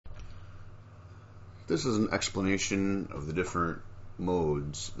This is an explanation of the different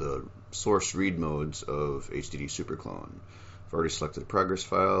modes, the source read modes of HDDSuperClone. I've already selected a progress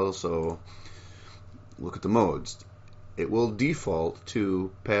file, so look at the modes. It will default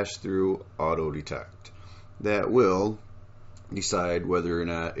to pass-through auto detect. That will decide whether or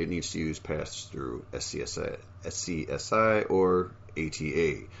not it needs to use pass-through SCSI or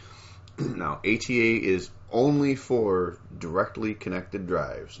ATA. Now, ATA is only for directly connected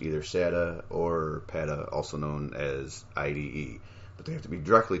drives, either SATA or PATA, also known as IDE. But they have to be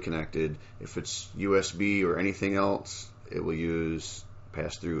directly connected. If it's USB or anything else, it will use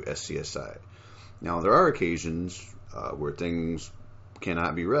pass-through SCSI. Now, there are occasions where things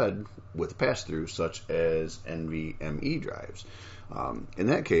cannot be read with pass-through, such as NVMe drives. In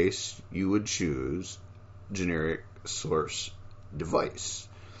that case, you would choose generic source device.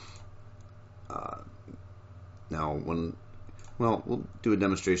 Now, we'll do a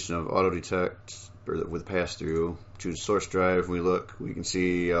demonstration of auto detect with pass-through. Choose source drive. When we look, we can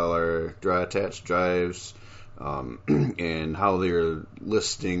see all our attached drives and how they're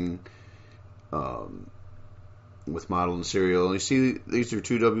listing with model and serial. And you see these are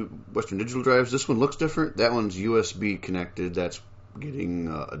two Western Digital drives. This one looks different. That one's USB connected. That's getting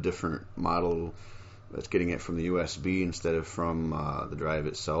a different model. That's getting it from the USB instead of from the drive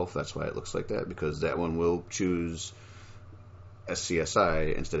itself. That's why it looks like that, because that one will choose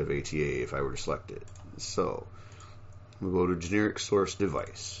SCSI instead of ATA if I were to select it. So we'll go to generic source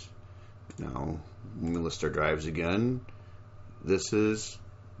device. Now, when we list our drives again, this is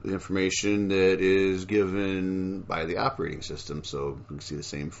the information that is given by the operating system. So you can see the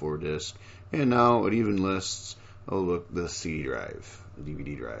same 4-disk. And now it even lists, oh look, the C drive, the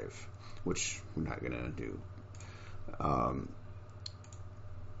DVD drive, which we're not going to do.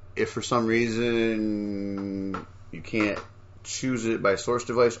 If for some reason you can't choose it by source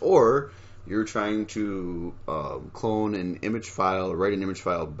device, or you're trying to clone an image file or write an image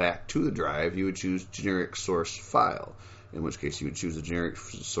file back to the drive, you would choose generic source file, in which case you would choose a generic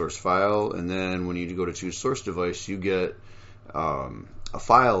source file, and then when you go to choose source device, you get a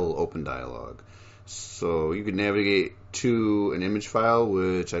file open dialog. So you can navigate to an image file,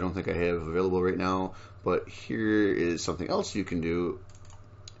 which I don't think I have available right now, but here is something else you can do.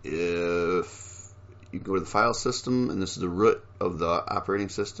 If you go to the file system, and this is the root of the operating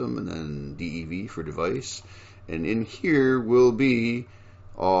system, and then DEV for device, and in here will be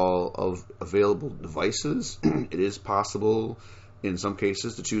all of available devices. It is possible in some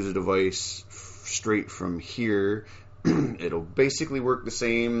cases to choose a device straight from here. It'll basically work the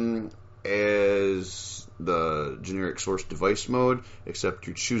same as the generic source device mode, except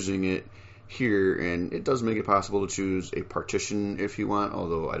you're choosing it here, and it does make it possible to choose a partition if you want,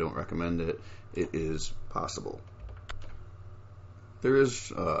 although I don't recommend it. It is possible. There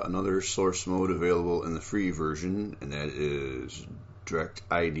is another source mode available in the free version, and that is Direct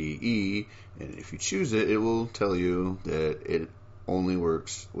IDE, and if you choose it, it will tell you that it only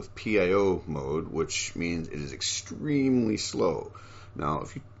works with PIO mode, which means it is extremely slow. Now,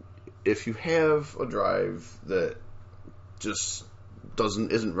 if you have a drive that just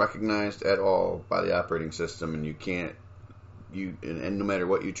isn't recognized at all by the operating system, and and no matter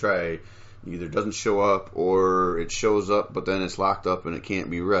what you try, either doesn't show up or it shows up but then it's locked up and it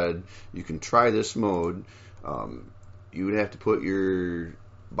can't be read, you can try this mode. You would have to put your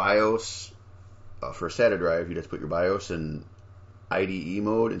BIOS for a SATA drive. You'd have to put your BIOS in IDE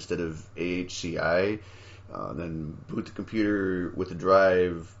mode instead of AHCI. Then boot the computer with the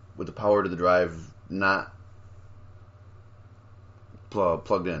drive, with the power to the drive not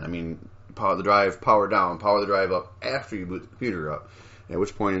plugged in. I mean, power the drive, power down, power the drive up after you boot the computer up. At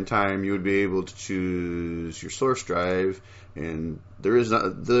which point in time you would be able to choose your source drive, and there is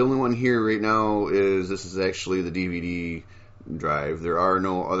not, the only one here right now is this is actually the DVD drive. There are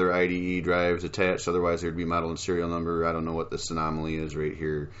no other IDE drives attached, otherwise there'd be model and serial number. I don't know what this anomaly is right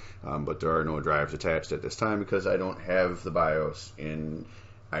here, but there are no drives attached at this time because I don't have the BIOS in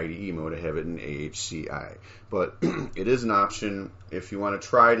IDE mode. I have it in AHCI. But it is an option if you want to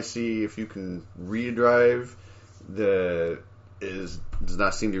try to see if you can read a drive that does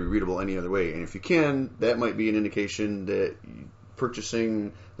not seem to be readable any other way. And if you can, that might be an indication that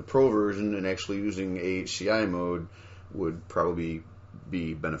purchasing the Pro version and actually using AHCI mode would probably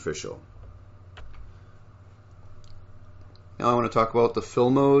be beneficial. Now I want to talk about the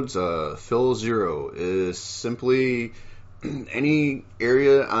fill modes. Fill 0 is simply any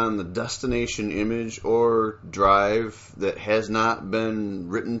area on the destination image or drive that has not been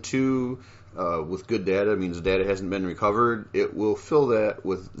written to with good data, means the data hasn't been recovered. It will fill that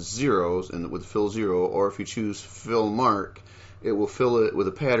with zeros and with fill 0, or if you choose fill mark, it will fill it with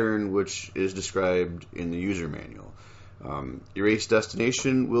a pattern which is described in the user manual. Erase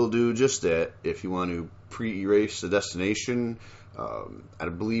destination will do just that. If you want to pre-erase the destination, I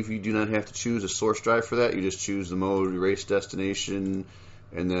believe you do not have to choose a source drive for that. You just choose the mode erase destination,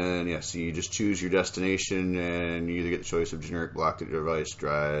 and then yes, you just choose your destination, and you either get the choice of generic block to device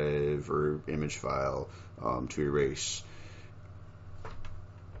drive or image file to erase.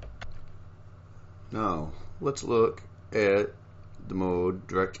 Now let's look at the mode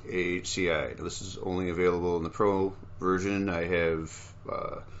direct HCI. Now, this is only available in the Pro version. I have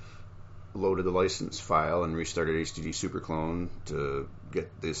loaded the license file and restarted HDDSuperClone to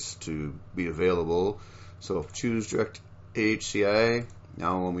get this to be available. So choose direct HCI.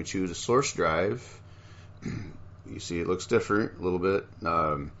 Now when we choose a source drive, you see it looks different a little bit.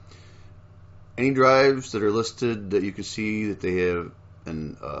 Any drives that are listed that you can see that they have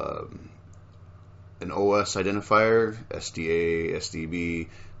an OS identifier, SDA, SDB,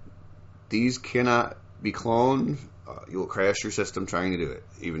 these cannot be cloned. You will crash your system trying to do it.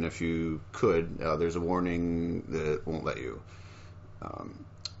 Even if you could, there's a warning that won't let you.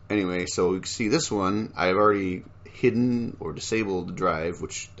 Anyway, so you can see this one, I've already hidden or disabled the drive,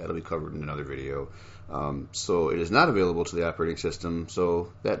 which that'll be covered in another video. So it is not available to the operating system,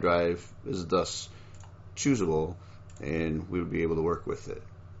 so that drive is thus choosable, and we would be able to work with it.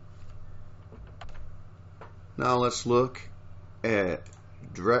 Now let's look at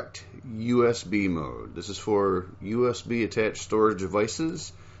direct USB mode. This is for USB attached storage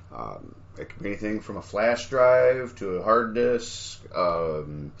devices. It can be anything from a flash drive to a hard disk, a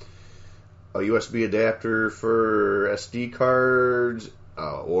USB adapter for SD cards,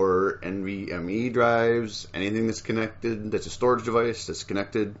 or NVMe drives, anything that's connected, that's a storage device that's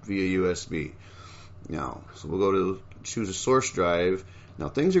connected via USB. Now, so we'll go to choose a source drive. Now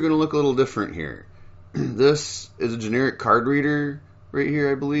things are going to look a little different here. This is a generic card reader right here,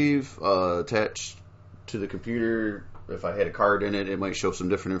 I believe, attached to the computer. If I had a card in it, it might show some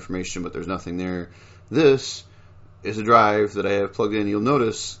different information, but there's nothing there. This is a drive that I have plugged in. You'll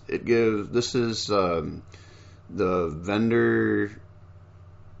notice it gives, this is the vendor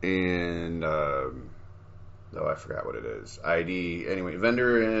and, oh, I forgot what it is, ID, anyway,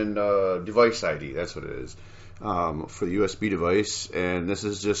 vendor and device ID, that's what it is. For the USB device, and this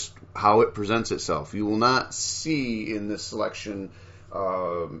is just how it presents itself. You will not see in this selection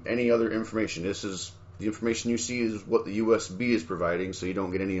any other information. This is the information you see is what the USB is providing, so you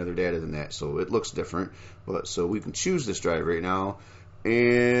don't get any other data than that. So it looks different, but so we can choose this drive right now.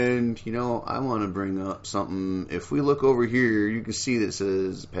 And you know, I want to bring up something. If we look over here, you can see that it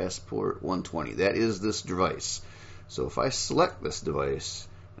says Passport 120. That is this device. So if I select this device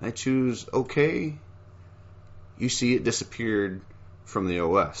and I choose OK, you see it disappeared from the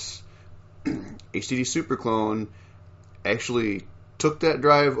OS. HDDSuperClone actually took that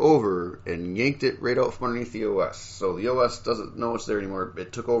drive over and yanked it right out from underneath the OS. So the OS doesn't know it's there anymore.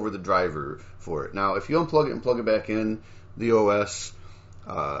 It took over the driver for it. Now, if you unplug it and plug it back in, the OS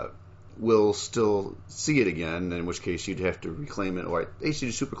will still see it again, in which case you'd have to reclaim it, or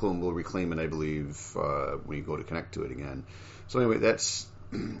HDDSuperClone will reclaim it, I believe, when you go to connect to it again. So anyway, that's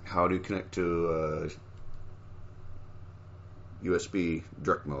how to connect to USB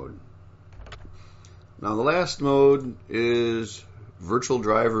direct mode. Now the last mode is virtual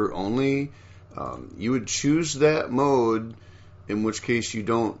driver only. You would choose that mode, in which case you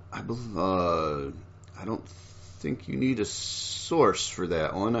don't, I don't think you need a source for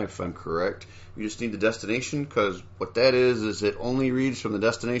that one, if I'm correct. You just need the destination, because what that is it only reads from the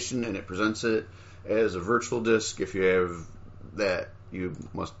destination and it presents it as a virtual disk. If you have that, you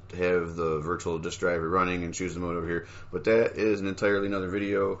must have the virtual disk driver running and choose the mode over here. But that is an entirely another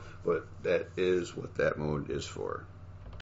video, but that is what that mode is for.